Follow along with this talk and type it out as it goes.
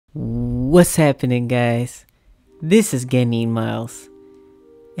What's happening, guys? This is GeninMyles,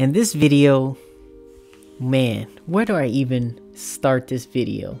 and this video, man, where do I even start this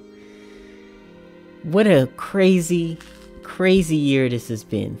video? What a crazy year this has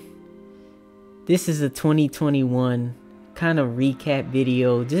been. This is a 2021 kind of recap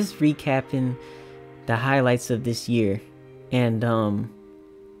video, just recapping the highlights of this year, and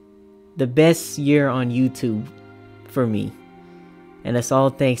the best year on YouTube for me. And that's all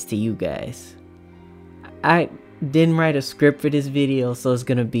thanks to you guys. I didn't write a script for this video, so it's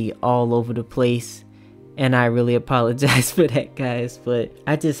gonna be all over the place, and I really apologize for that, guys, but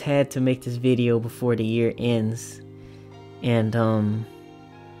I just had to make this video before the year ends. And I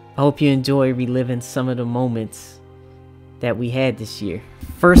hope you enjoy reliving some of the moments that we had this year.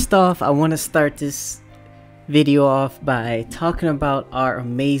 First off, I want to start this video off by talking about our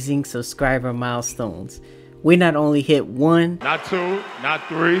amazing subscriber milestones. We not only hit 1, not 2, not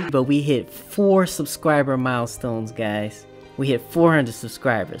 3, but we hit 4 subscriber milestones, guys. We hit 400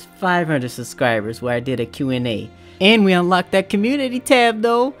 subscribers, 500 subscribers where I did a Q&A. And we unlocked that community tab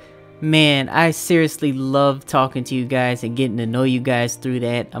though. Man, I seriously love talking to you guys and getting to know you guys through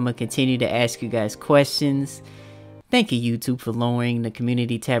that. I'm gonna continue to ask you guys questions. Thank you, YouTube, for lowering the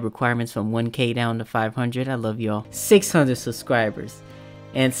community tab requirements from 1K down to 500. I love y'all. 600 subscribers.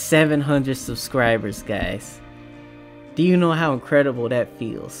 And 700 subscribers, guys. Do you know how incredible that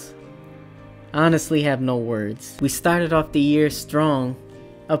feels? I honestly have no words. We started off the year strong,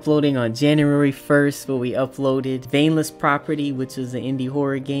 uploading on January 1st, where we uploaded Vainless Property, which was an indie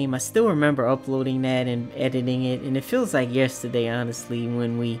horror game. I still remember uploading that and editing it, and it feels like yesterday, honestly,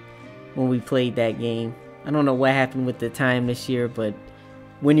 when we played that game. I don't know what happened with the time this year, but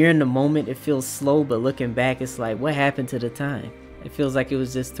when you're in the moment, it feels slow, but looking back, it's like, what happened to the time? It feels like it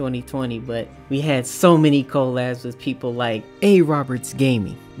was just 2020, but we had so many collabs with people like A. Roberts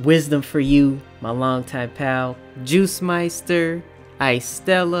Gaming, Wisdom for You, my longtime pal, Juicemeister, Ice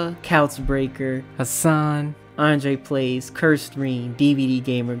Stella, Couchbreaker, Hassan, Andre Plays, Curstream, DVD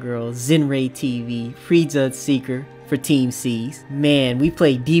Gamer Girl, Zenray TV, Prejudged Seeker for Team C's. Man, we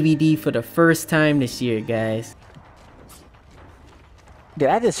played DVD for the first time this year, guys. Did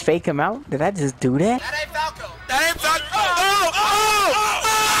I just fake him out? Did I just do that? That ain't Falco. That ain't Falco.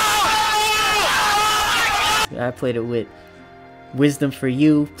 I played it with Wisdom for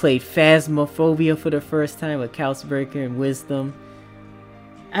You, played Phasmophobia for the first time with Couchbreaker and Wisdom.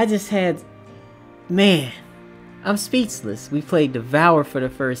 I just had, man, I'm speechless. We played Devour for the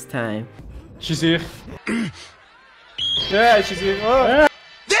first time. She's here. Yeah, she's here. Oh.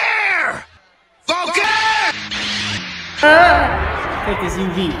 There! Focus! Take this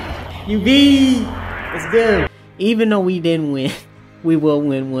UV. UV! Let's go. Even though we didn't win, we will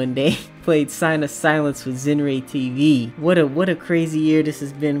win one day. Played Sign of Silence with Zenray TV. What a crazy year this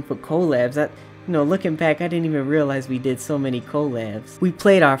has been for collabs. Looking back, I didn't even realize we did so many collabs. We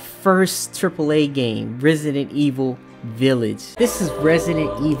played our first AAA game, Resident Evil Village. This is Resident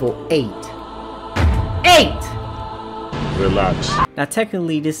Evil 8. 8! Relax. Now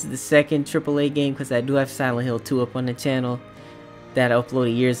technically this is the second AAA game because I do have Silent Hill 2 up on the channel that I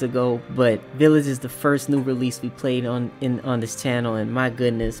uploaded years ago, but Village is the first new release we played on this channel, and my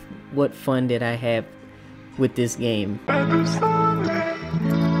goodness, what fun did I have with this game. Oh,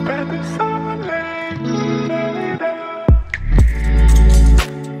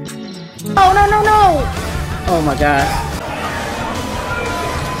 no! Oh my god.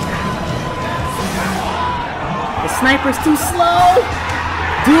 The sniper's too slow!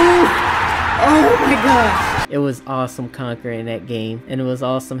 Dude! Oh my gosh! It was awesome conquering that game, and it was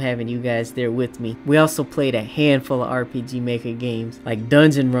awesome having you guys there with me. We also played a handful of RPG Maker games, like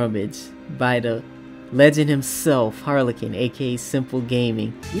Dungeon Rummage by the legend himself, Harlequin, aka Simple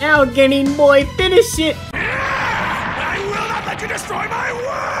Gaming. Now, Genin boy, finish it! I will not let you destroy my world!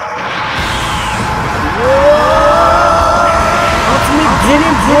 Ultimate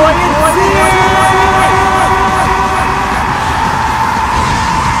Genin boy, it's here!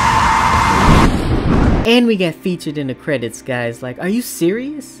 And we got featured in the credits, guys. Like, are you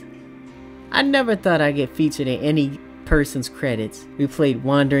serious? I never thought I'd get featured in any person's credits. We played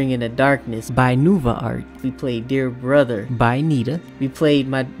Wandering in the Darkness by Nuva Art. We played Dear Brother by Nita. We played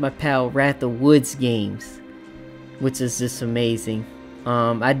my pal Wrath of Woods games, which is just amazing.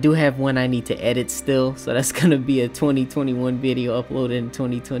 I do have one I need to edit still, so that's gonna be a 2021 video uploaded in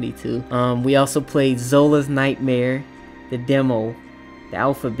 2022. We also played Zola's Nightmare, the demo, the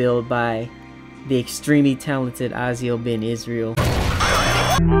alpha build by the extremely talented Aziel Ben Israel.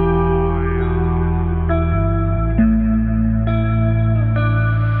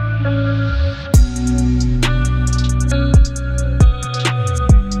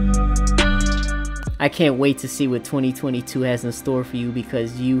 I can't wait to see what 2022 has in store for you,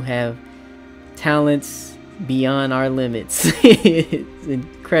 because you have talents beyond our limits. It's an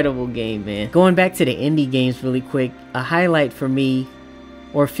incredible game, man. Going back to the indie games really quick, a highlight for me,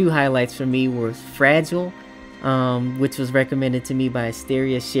 or a few highlights for me, was Fragile, which was recommended to me by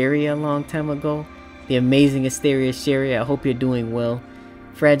Asteria Sharia a long time ago. The amazing Asteria Sharia, I hope you're doing well.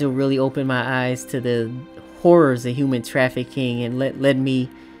 Fragile really opened my eyes to the horrors of human trafficking and led me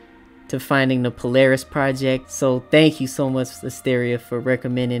to finding the Polaris Project. So thank you so much, Asteria, for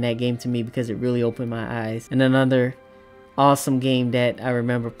recommending that game to me, because it really opened my eyes. And another awesome game that I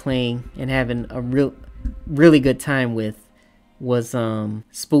remember playing and having a really good time with was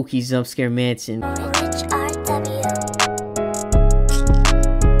Spooky Jump Scare Mansion.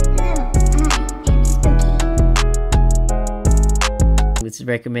 Which is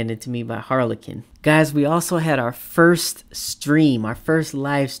recommended to me by Harlequin. Guys, we also had our first stream, our first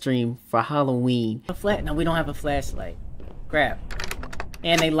live stream for Halloween. No, we don't have a flashlight. Crap.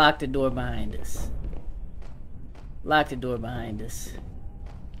 And they locked the door behind us. Locked the door behind us.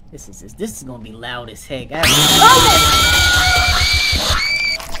 This is gonna be loud as heck.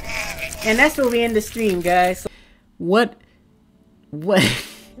 And that's where we end the stream, guys. What?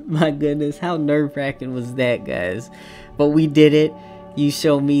 My goodness, how nerve-wracking was that, guys? But we did it. You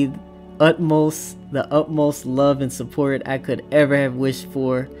showed me the utmost love and support I could ever have wished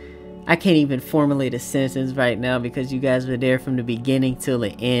for. I can't even formulate a sentence right now, because you guys were there from the beginning till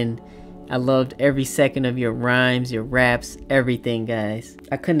the end. I loved every second of your rhymes, your raps, everything, guys.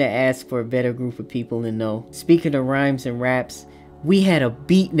 I couldn't have asked for a better group of people to know. Speaking of rhymes and raps, we had a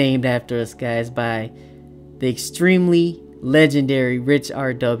beat named after us, guys, by the extremely legendary Rich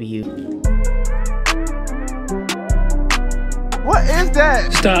RW. What is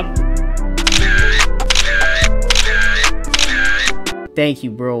that? Stop. Thank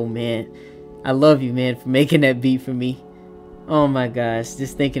you, bro, man. I love you, man, for making that beat for me. Oh my gosh,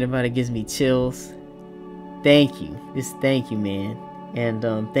 just thinking about it gives me chills. Thank you. Just thank you, man. And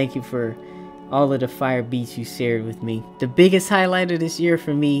thank you for all of the fire beats you shared with me. The biggest highlight of this year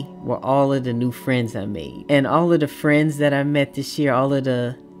for me were all of the new friends I made. And all of the friends that I met this year, all of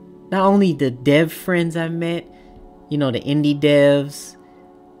the, not only the dev friends I met, you know, the indie devs,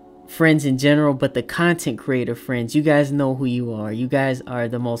 friends in general, but the content creator friends. You guys know who you are. You guys are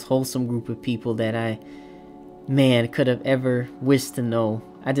the most wholesome group of people that I, man, could have ever wished to know.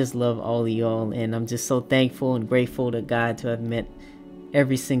 I just love all of y'all, and I'm just so thankful and grateful to God to have met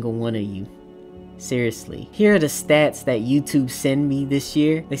every single one of you. Seriously. Here are the stats that YouTube sent me this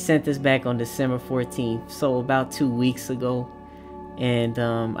year. They sent this back on December 14th, so about 2 weeks ago. And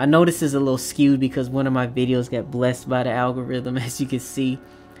I know this is a little skewed because one of my videos got blessed by the algorithm, as you can see.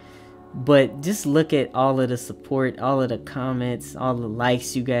 But just look at all of the support, all of the comments, all the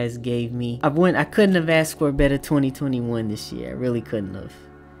likes you guys gave me. I couldn't have asked for a better 2021 this year. I really couldn't have.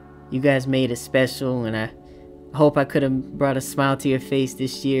 You guys made it special, and I hope I could have brought a smile to your face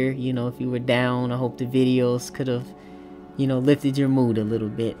this year. You know, if you were down, I hope the videos could have, you know, lifted your mood a little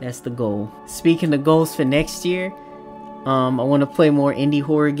bit. That's the goal. Speaking of goals for next year, I want to play more indie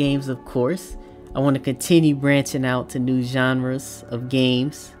horror games, of course. I want to continue branching out to new genres of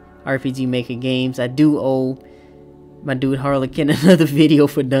games, RPG Maker games. I do owe my dude Harlequin another video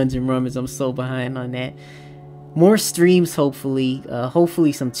for Dungeon Rummage. I'm so behind on that. More streams, hopefully.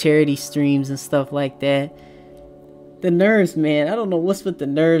 Hopefully some charity streams and stuff like that. The nerves, man. I don't know what's with the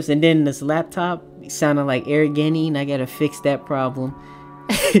nerves. And then this laptop sounded like Eric Genny. I gotta fix that problem.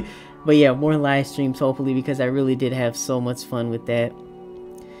 But yeah, more live streams hopefully, because I really did have so much fun with that.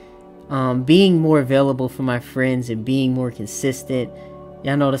 Being more available for my friends and being more consistent.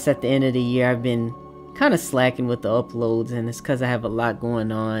 Y'all notice at the end of the year I've been kind of slacking with the uploads, and it's because I have a lot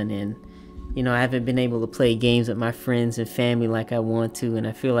going on, and you know, I haven't been able to play games with my friends and family like I want to, and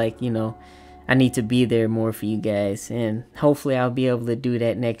I feel like, you know, I need to be there more for you guys, and hopefully I'll be able to do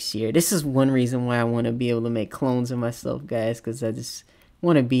that next year. This is one reason why I want to be able to make clones of myself, guys, because I just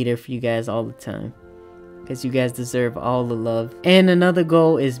want to be there for you guys all the time, because you guys deserve all the love. And another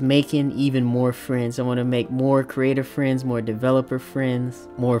goal is making even more friends. I want to make more creator friends, more developer friends,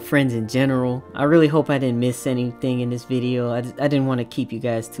 more friends in general. I really hope I didn't miss anything in this video. I didn't want to keep you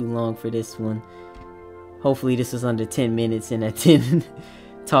guys too long for this one. Hopefully this was under 10 minutes and I didn't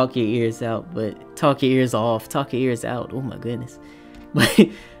talk your ears out, but talk your ears off, talk your ears out. Oh my goodness.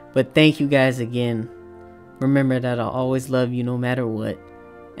 But thank you guys again. Remember that I'll always love you no matter what,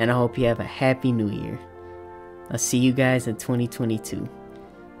 and I hope you have a happy new year. I'll see you guys in 2022.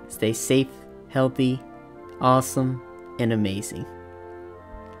 Stay safe, healthy, awesome, and amazing.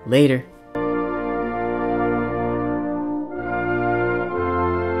 Later.